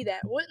you see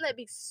that. Wouldn't that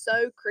be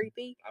so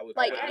creepy? I would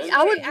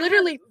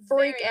literally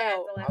freak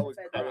out.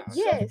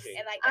 Yes,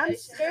 I'm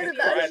scared of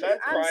the ocean.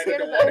 I'm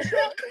scared of the ocean.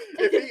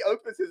 If he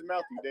opens his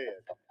mouth, you dead.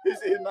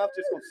 His mouth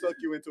just gonna suck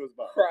you into his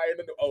body. Crying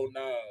in the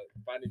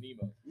Finding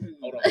Nemo.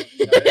 Hold on.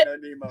 No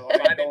Nemo.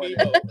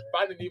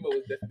 Finding Nemo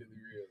is definitely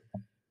real.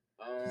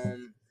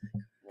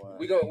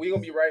 We gonna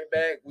be right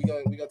back. We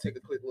gonna take a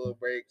quick little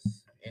break,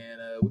 and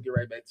we'll get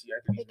right back to you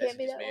after these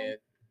messages, man.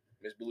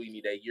 Miss Blue, you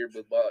need that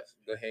yearbook box.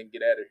 Go ahead and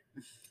get at her.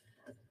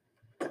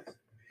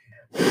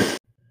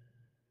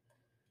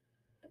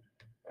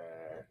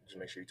 Just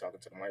make sure you're talking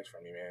to the mics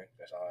for me, man.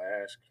 That's all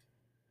I ask.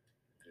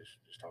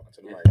 Just talking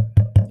to the mic.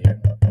 Yeah.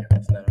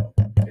 It's not on.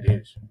 It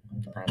is.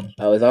 I promise.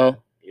 Oh, it's on?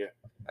 Yeah.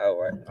 Oh,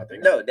 right. I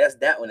think that's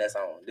that one that's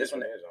on. This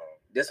one is on.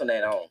 This one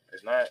ain't on.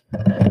 It's not.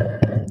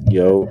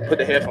 Yo. Put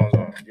the headphones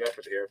on. You gotta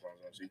put the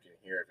headphones on so you can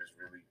hear if it's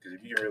really. Because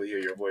if you can really hear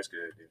your voice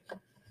good,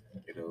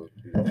 it'll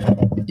do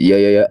that.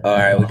 Yeah. All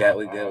right, we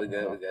good.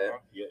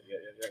 Yeah.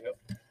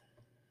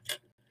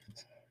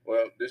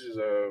 Well, this is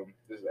an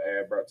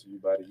ad brought to you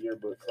by the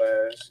yearbook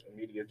class in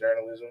media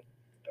journalism.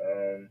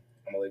 I'm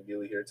gonna let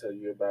Gilly here tell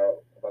you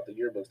about the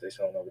yearbooks they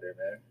selling over there,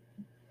 man.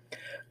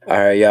 All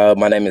right, y'all.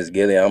 My name is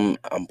Gilly. I'm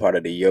part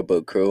of the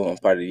yearbook crew. I'm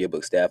part of the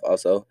yearbook staff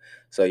also.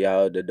 So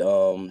y'all,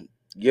 the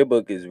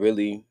yearbook is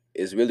really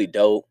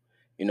dope.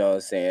 You know what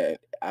I'm saying?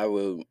 I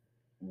will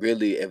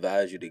really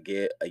advise you to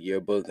get a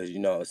yearbook because you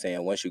know what I'm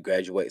saying. Once you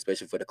graduate,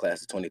 especially for the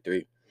class of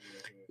 23,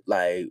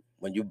 like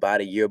when you buy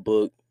the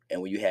yearbook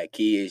and when you had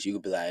kids, you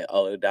could be like,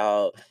 oh,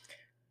 dog.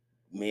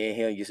 Me and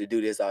him used to do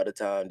this all the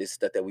time. This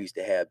stuff that we used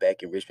to have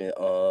back in Richmond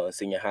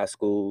senior high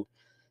school,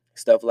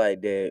 stuff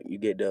like that. You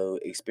get to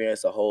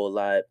experience a whole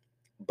lot.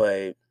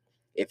 But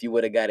if you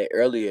would have got it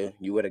earlier,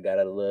 you would have got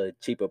a little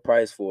cheaper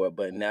price for it.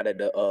 But now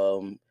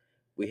that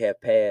we have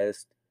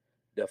passed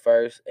the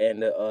 1st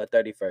and the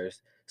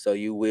 31st, so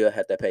you will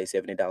have to pay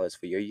 $70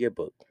 for your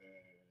yearbook.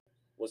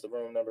 What's the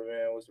room number,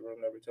 man? What's the room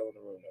number? Tell them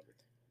the room number.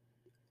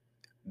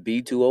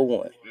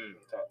 B201.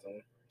 Talk to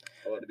them.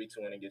 I'll let the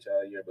B201 and get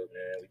y'all a yearbook,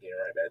 man. We getting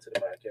right back to the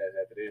podcast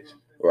after this.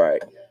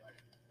 Right.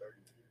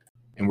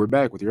 And we're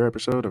back with your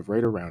episode of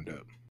Raider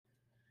Roundup.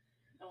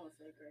 All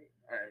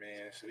right,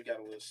 man. So we got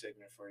a little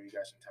segment for you.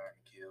 Got some time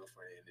to kill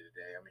for the end of the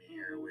day. I'm in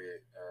here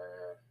with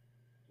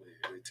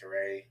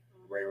Teray,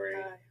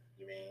 Ray.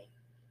 You mean?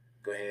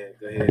 Go ahead.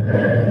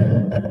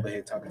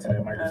 Talking to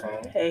that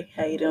microphone. Hey,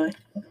 how you doing?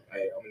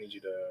 Hey, I'm gonna need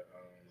you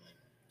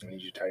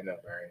to tighten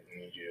up. All right.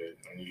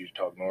 I need you to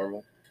talk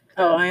normal.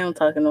 Oh, I am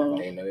talking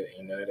normal. Ain't none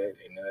of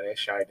that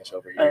shyness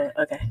over here.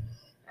 Oh, okay.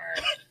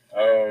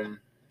 All right.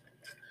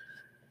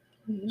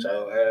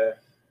 So,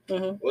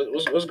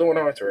 what's going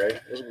on, Teray?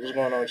 What's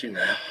going on with you,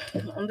 man?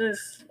 I'm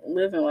just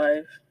living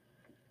life.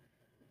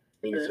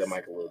 You need to the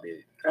mic a little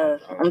bit.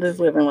 I'm just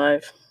living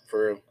life.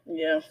 For real?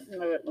 Yeah. You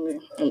know what? Let me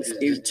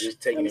scooch.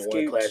 Just taking it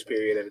one class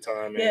period at a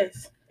time, man.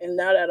 Yes. And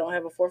now that I don't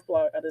have a fourth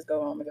block, I just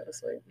go home and go to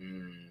sleep.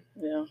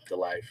 Yeah. The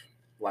life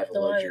of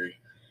luxury.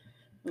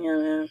 Yeah,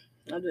 man.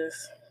 I'm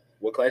just.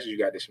 What classes you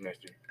got this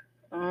semester?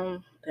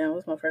 Damn,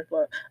 what's my first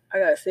block? I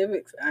got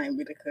civics. I ain't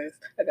be the class.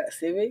 I got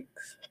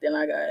civics. Then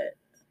I got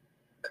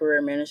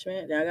career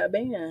management. Then I got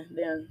band.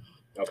 Then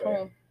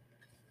okay.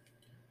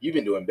 You've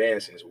been doing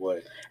band since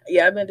what?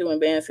 Yeah, I've been doing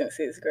band since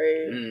 6th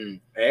grade.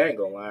 Hey, I ain't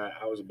gonna lie,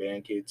 I was a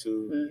band kid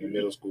too in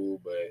middle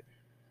school, but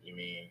you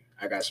mean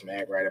I got some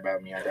act right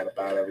about me. I got up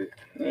out of it.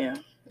 Yeah.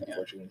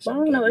 Unfortunately, but I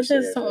don't know. It's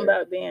just something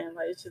about band.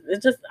 Like it's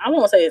just. I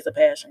won't say it's a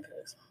passion,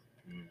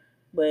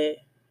 but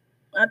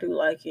I do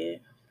like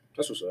it.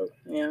 That's what's up.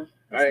 Yeah.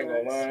 I ain't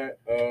gonna lie.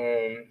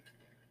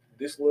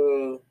 This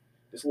little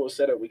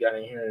setup we got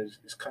in here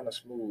is kind of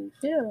smooth.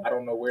 Yeah. I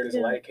don't know where this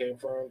light came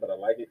from, but I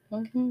like it.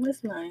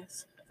 It's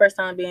nice. First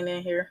time being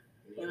in here.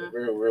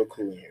 Real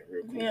cool in here.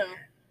 Real cool. Yeah.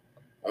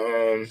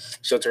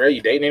 So Teray,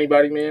 you dating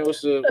anybody, man?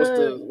 What's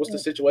the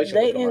situation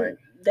looking like?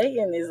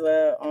 Dating is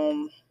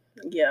no.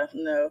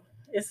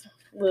 It's a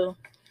little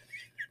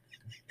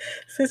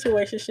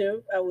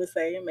situationship, I would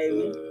say,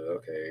 maybe.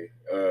 Okay.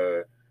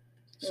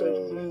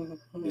 So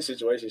the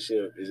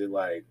situationship, is it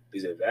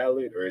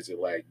valid, or is it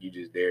like you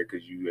just there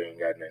because you ain't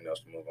got nothing else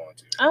to move on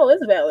to? Oh,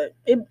 it's valid.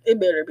 It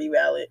better be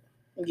valid.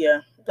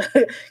 Yeah.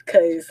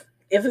 Because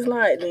if it's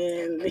not,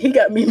 then he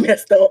got me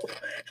messed up.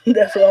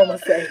 That's what I'm gonna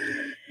say.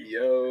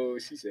 Yo,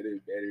 she said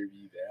it better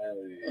be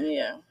valid.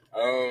 Yeah.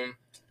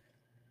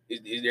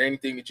 Is there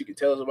anything that you can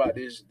tell us about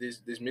this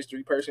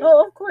mystery person?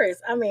 Oh, of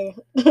course. I mean,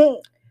 I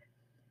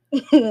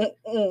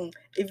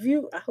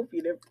hope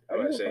you never. I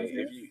was say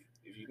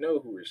if you know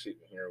who we're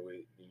sitting here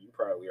with, then you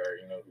probably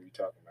already know who we're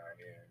talking about,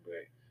 man.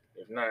 But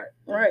if not,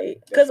 right?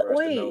 Because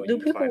do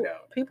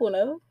people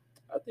know?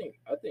 I think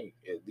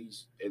at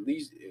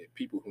least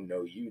people who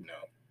know you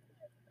know.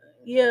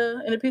 Yeah,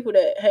 and the people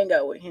that hang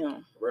out with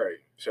him. Right.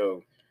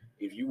 So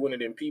if you one of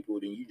them people,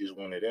 then you just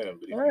one of them.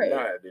 But if you're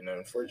not, then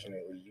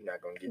unfortunately you're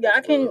not gonna get. Yeah,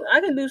 I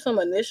can do some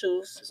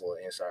initials. Just a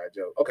little inside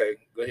joke. Okay,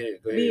 go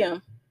ahead.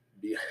 BM.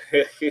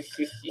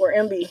 Or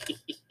MB.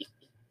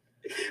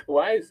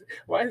 Why is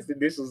the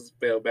initials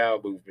spelled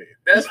bowel movement?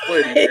 That's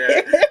funny,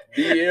 man.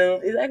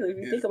 BM. Exactly. If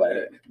you think about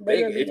it.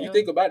 If you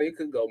think about it, it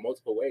could go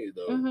multiple ways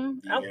though.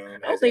 I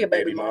was thinking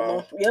baby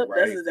mama. Yep, right.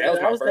 That's exactly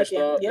what I was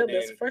thinking. Yep,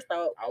 that's the first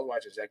thought. I was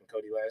watching Zack and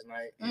Cody last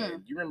night,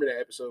 and you remember that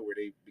episode where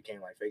they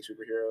became like fake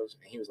superheroes,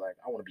 and he was like,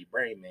 "I want to be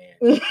Brain Man,"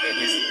 and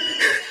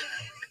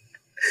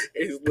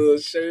his little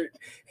shirt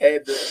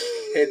had the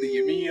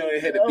Yumi on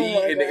it, had the B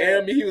and the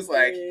M, and he was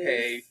like,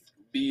 "Hey,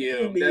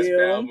 BM, that's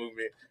bowel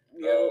movement."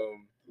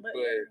 But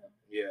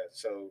yeah,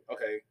 so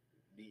okay,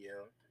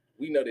 BM.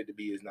 We know that the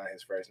B is not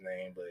his first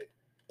name, but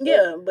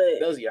but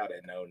those of y'all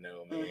that know,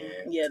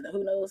 man. Yeah,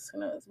 who knows?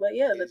 But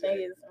yeah, the thing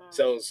is,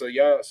 so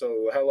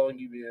how long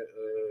you been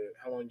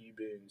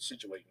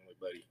situating with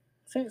Buddy?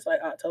 Since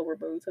like October,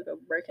 but we took a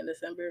break in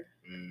December,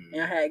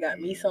 and I had got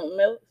me something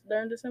else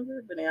during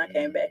December, but then I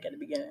came back at the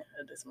beginning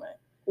of this month.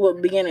 Well,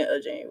 beginning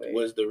of January.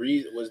 Was the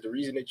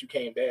reason that you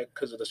came back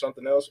because of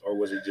something else, or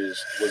was it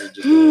just?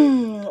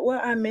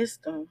 Well, I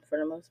missed them for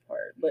the most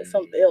part, but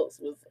something else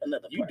was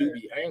another part. You do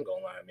be. I ain't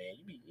gonna lie, man.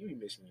 You be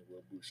missing your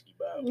little booski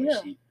bob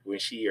when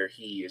she or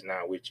he is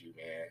not with you,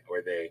 man,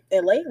 or they.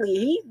 And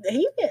lately,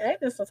 he been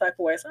acting some type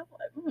of way. So I'm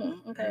like,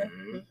 okay,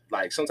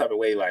 like some type of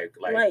way, like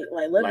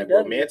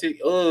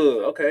romantic.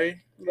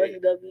 Okay.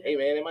 Lovey-dovey. Hey,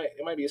 man, it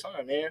might be a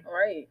sign, man.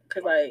 Right,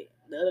 because like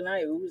the other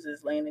night we was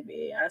just laying in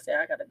bed. I said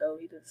I gotta go.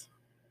 He just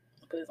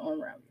put his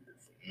arm around me.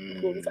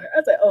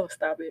 I said, "Oh,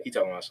 stop it." He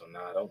talking about some.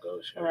 Nah, don't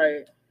go. Shit.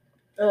 Right.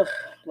 Ugh,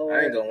 Lord.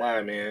 I ain't gonna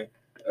lie, man.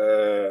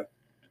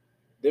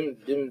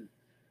 Them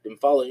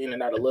follow in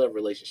and out of love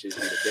relationships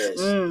be the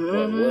best.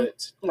 But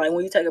what? Like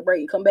when you take a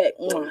break, you come back.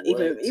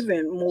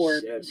 Even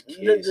more. Just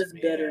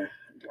better.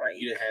 Right.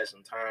 You done had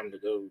some time to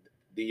go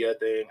do your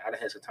thing. I done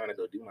had some time to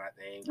go do my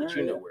thing. But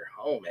you know where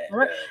home at.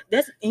 Right.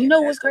 That's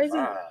what's crazy.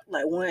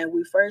 Like when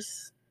we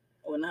first,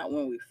 or not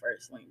when we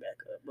first linked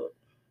back up, but.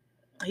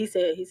 He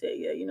said,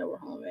 yeah, you know we're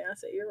home, man. I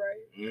said, you're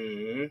right.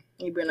 He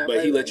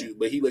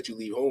let you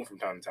leave home from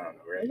time to time,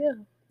 though, right? Yeah.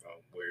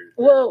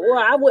 Well,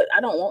 I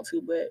don't want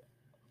to, but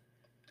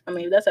I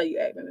mean, that's how you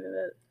act, man.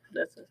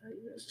 That's how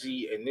you act.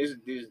 See, and this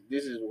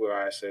is where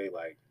I say,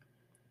 like,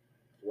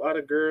 a lot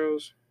of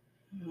girls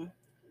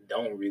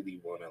don't really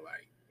want to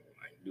like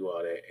do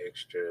all that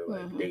extra,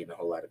 dating a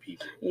whole lot of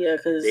people. Yeah,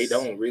 because they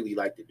don't really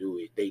like to do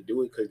it. They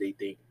do it because they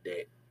think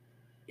that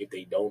if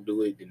they don't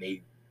do it, then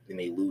they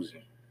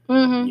losing.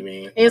 You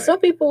mean? And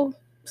some people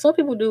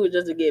do it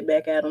just to get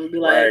back at them, be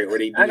like,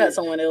 I got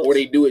someone else. Or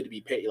they do it to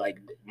be paid. Like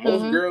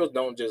most girls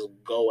don't just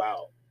go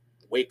out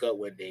wake up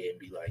one day and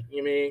be like,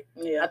 you know what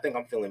I mean? Yeah. I think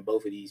I'm feeling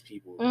both of these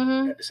people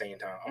at the same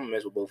time. I'm gonna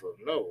mess with both of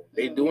them. No,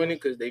 they doing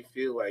it because they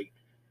feel like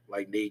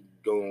they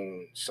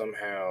gon'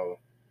 somehow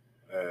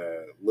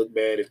look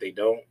bad if they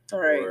don't,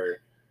 or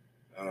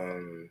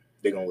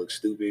they gonna look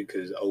stupid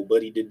because old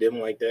buddy did them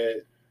like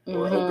that,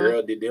 or old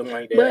girl did them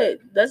like that. But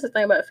that's the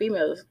thing about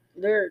females.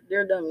 They're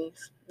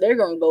dummies. They're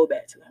gonna go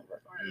back to him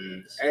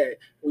regardless.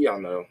 We all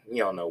know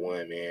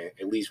one, man.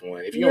 At least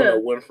one. If you don't know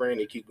one friend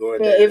that keep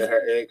going back to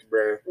her ex,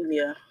 bro.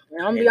 Yeah. And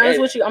I'm gonna be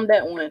honest with you, I'm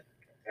that one.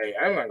 Hey,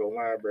 I'm not gonna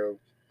lie, bro.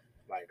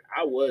 Like,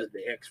 I was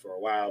the ex for a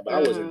while, but I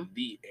wasn't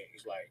the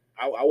ex. Like,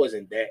 I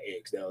wasn't that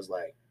ex that was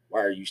like,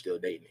 why are you still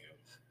dating him?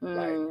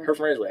 Like, her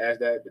friends would ask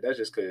that, but that's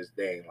just because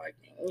they ain't like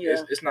me.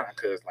 Yeah. It's not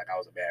because, like, I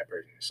was a bad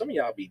person. Some of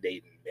y'all be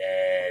dating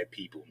bad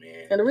people,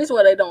 man. And the reason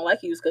why they don't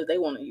like you is because they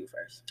wanted you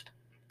first.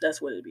 That's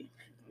what it be.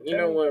 You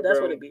know what, bro? That's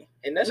what it be.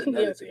 And that's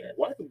another thing.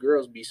 Why do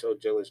girls be so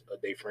jealous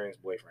of their friends'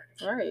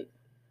 boyfriends? Right.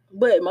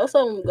 But most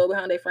of them go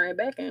behind their friend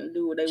back and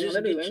do what they want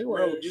to do anyway.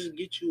 Bro, just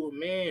get you a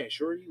man,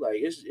 shorty. Like,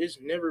 it's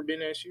never been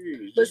that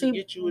serious. But just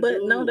get you a but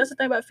dude. No, that's the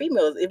thing about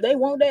females. If they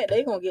want that,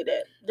 they gonna get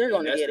that. They're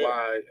gonna get it.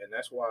 And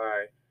that's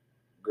why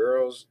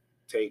girls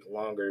take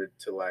longer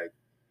to, like,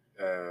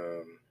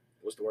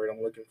 what's the word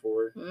I'm looking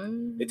for?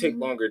 It take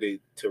longer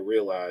to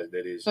realize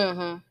that it's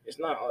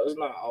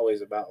not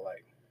always about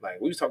like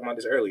we was talking about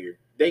this earlier.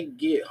 They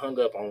get hung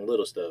up on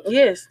little stuff.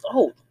 Yes.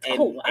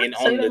 And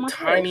on the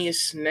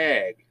tiniest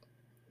snag,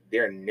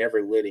 they're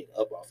never letting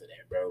up off of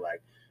that, bro.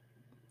 Like,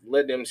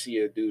 let them see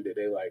a dude that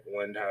they like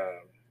one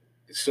time.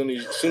 As soon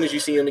as you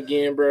see him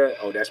again, bro,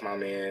 oh, that's my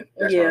man.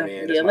 That's my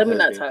man. That's let my me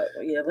husband. not talk.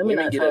 Yeah, let me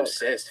not talk. Women get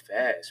obsessed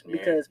fast,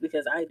 man.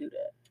 Because I do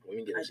that.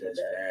 Women get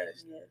obsessed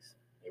fast. Yes.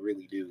 They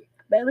really do.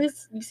 But at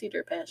least you see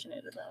they're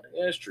passionate about it.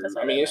 Yeah, it's true.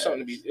 I mean, it's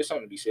something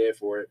to be said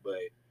for it, but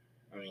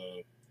I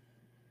mean,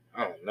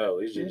 I don't know.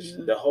 It's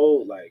just the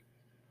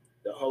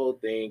whole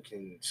thing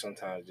can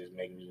sometimes just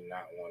make me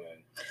not want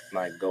to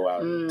like go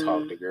out and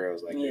talk to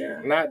girls like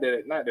that. Not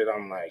that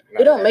I'm like.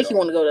 It don't make you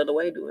want to go the other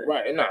way, do it?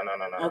 Right? No.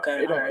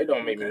 Okay. It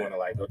don't make me want to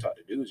like go talk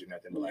to dudes or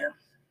nothing.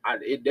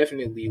 But it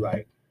definitely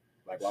like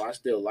while I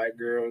still like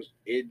girls,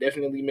 it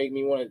definitely make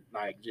me want to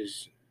like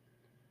just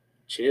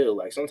chill.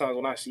 Like, sometimes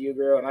when I see a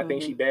girl and I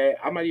think she bad,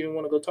 I might even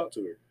want to go talk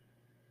to her.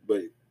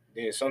 But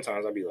then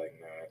sometimes I'll be like,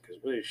 nah, because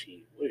what if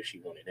she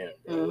one of them,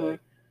 bro? Like,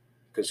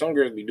 because some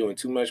girls be doing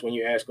too much when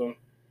you ask them,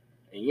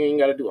 and you ain't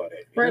got to do all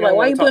that. Right, like,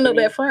 why you putting up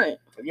that front?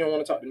 If you don't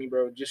want to talk to me,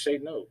 bro, just say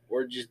no.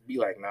 Or just be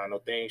like, nah, no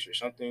thanks, or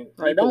something.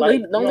 Right, don't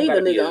leave the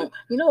nigga on.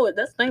 You know what?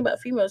 That's the thing about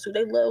females, too.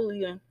 They love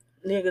leaving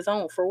niggas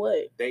on for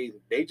what? They're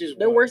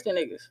worse than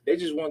niggas. They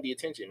just want the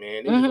attention,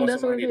 man. They just want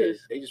somebody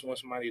they just want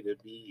somebody to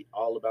be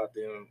all about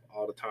them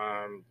all the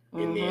time.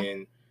 And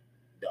then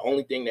the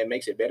only thing that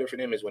makes it better for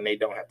them is when they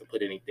don't have to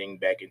put anything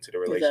back into the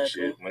relationship.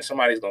 Exactly. When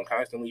somebody's gonna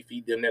constantly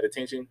feed them that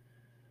attention,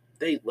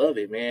 they love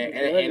it, man.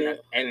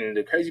 And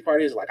the crazy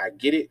part is, like, I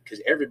get it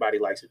because everybody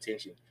likes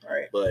attention.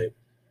 Right. But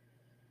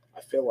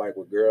I feel like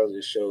with girls,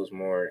 it shows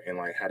more in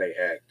like how they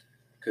act.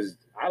 Because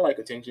I like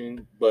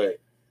attention, but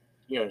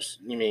you don't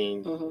see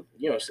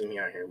me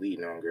out here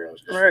leading on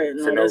girls for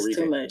no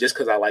reason. Just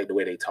because I like the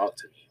way they talk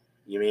to me.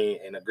 You know what I mean?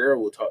 And a girl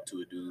will talk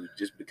to a dude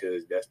just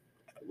because that's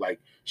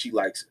like she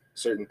likes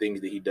certain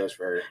things that he does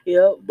for her.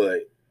 Yep.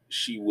 But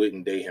she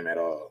wouldn't date him at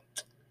all.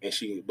 And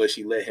she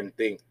let him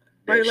think.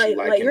 Right,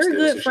 like you're a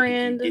good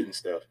friend.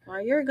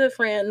 Right, you're a good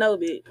friend. No,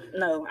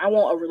 I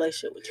want a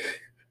relationship with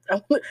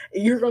you.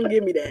 You're gonna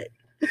give me that.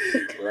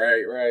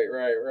 Right.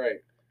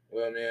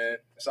 Well, man,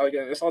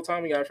 that's all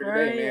time we got for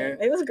today, man.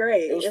 It was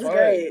great. It was fun.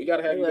 Great. We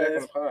gotta have you back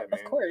on the pod, man.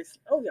 Of course.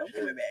 Oh yeah, I'm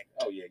coming back.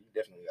 Oh yeah, you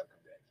definitely gotta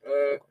come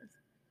back.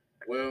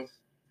 Well,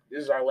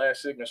 this is our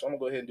last segment, so I'm gonna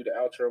go ahead and do the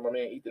outro. My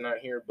man Ethan not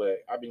here,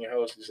 but I've been your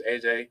host. This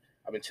is AJ.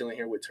 I've been chilling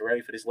here with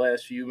Teray for this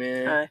last few,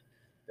 man. Hi.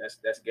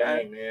 That's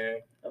gang, man.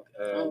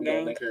 We're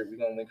gonna link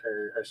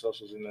her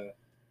socials in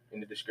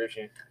the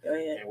description. Go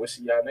ahead. And we'll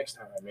see y'all next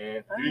time,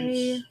 man. Bye.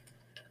 Peace.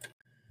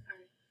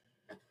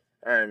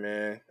 All right,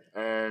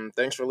 man.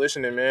 Thanks for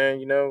listening,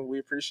 man. You know, we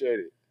appreciate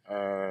it.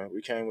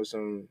 We came with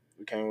some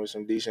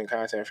decent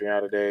content for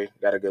y'all today.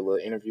 Got a good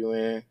little interview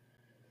in.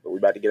 But we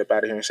about to get up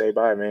out of here and say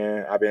bye,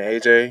 man. I've been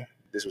AJ.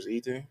 This was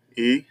Ethan.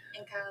 And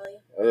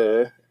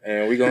Kylie.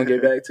 And we gonna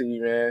get back to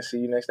you, man. See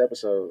you next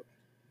episode.